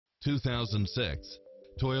2006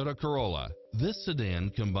 Toyota Corolla. This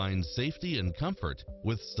sedan combines safety and comfort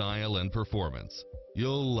with style and performance.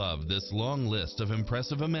 You'll love this long list of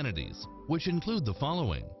impressive amenities, which include the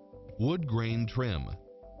following: wood grain trim,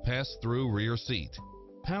 pass-through rear seat,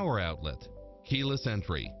 power outlet, keyless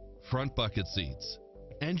entry, front bucket seats,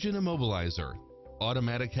 engine immobilizer,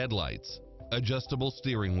 automatic headlights, adjustable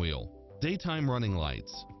steering wheel, daytime running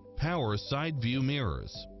lights, power side view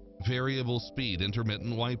mirrors, variable speed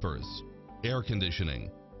intermittent wipers, air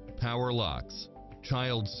conditioning, power locks,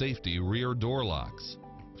 child safety rear door locks,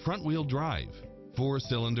 front wheel drive,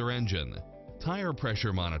 4-cylinder engine, tire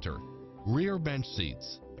pressure monitor, rear bench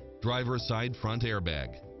seats, driver side front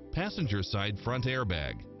airbag, passenger side front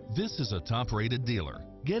airbag. This is a top-rated dealer.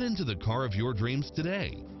 Get into the car of your dreams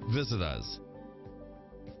today. Visit us.